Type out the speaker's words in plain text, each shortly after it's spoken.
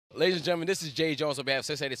Ladies and gentlemen, this is Jay Jones on behalf of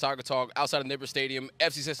Cincinnati Soccer Talk outside of Nippert Stadium.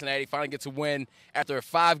 FC Cincinnati finally gets a win after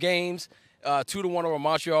 5 games, 2-1 over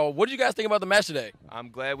Montreal. What did you guys think about the match today? I'm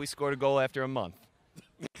glad we scored a goal after a month.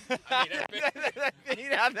 What about you?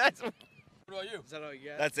 Is that all you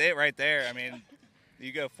got? That's it right there. I mean,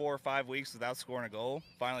 you go 4 or 5 weeks without scoring a goal,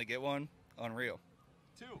 finally get one, unreal.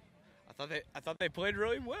 I thought they played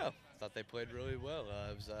really well. It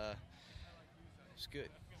was good.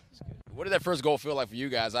 What did that first goal feel like for you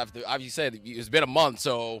guys? After you said it's been a month,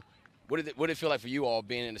 so what did it feel like for you all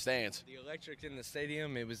being in the stands? The electric in the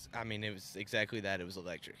stadium, it was exactly that. It was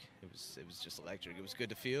electric. It was just electric. It was good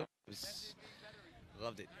to feel.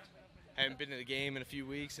 Loved it. Haven't been to the game in a few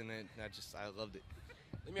weeks, and then I loved it.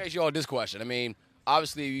 Let me ask you all this question. I mean,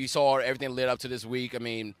 obviously you saw everything led up to this week. I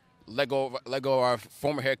mean, let go of our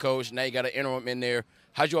former head coach. Now you got an interim in there.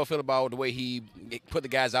 How'd you all feel about the way he put the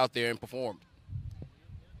guys out there and performed?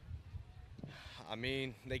 I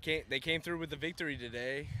mean, they came through with the victory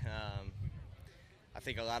today. I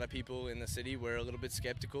think a lot of people in the city were a little bit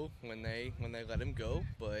skeptical when they let him go,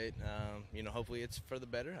 but hopefully it's for the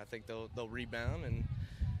better. I think they'll rebound, and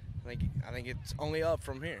I think it's only up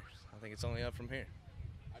from here.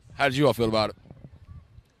 How did you all feel about it?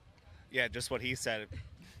 Yeah, just what he said.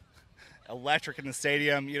 Electric in the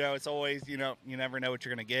stadium. It's always, you never know what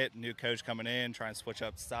you're going to get. New coach coming in, trying to switch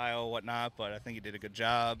up style, whatnot, but I think he did a good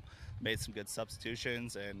job, made some good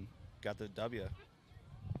substitutions, and got the W.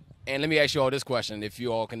 And let me ask you all this question, if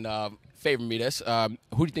you all can favor me this. Who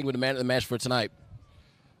do you think was the man of the match for tonight?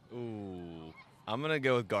 Ooh, I'm going to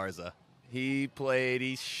go with Garza. He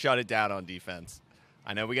shut it down on defense.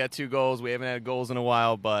 I know we got 2 goals. We haven't had goals in a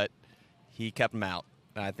while, but he kept them out.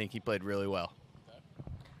 And I think he played really well.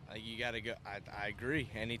 You gotta go. I agree.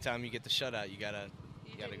 Anytime you get the shutout, you gotta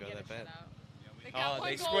go that bad. Oh,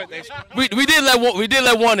 they scored. We did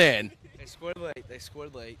let one in. They scored late.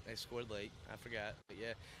 I forgot. But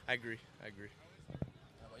yeah, I agree. How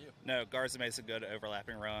about you? No, Garza made some good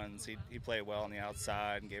overlapping runs. He played well on the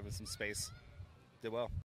outside and gave us some space. Did well.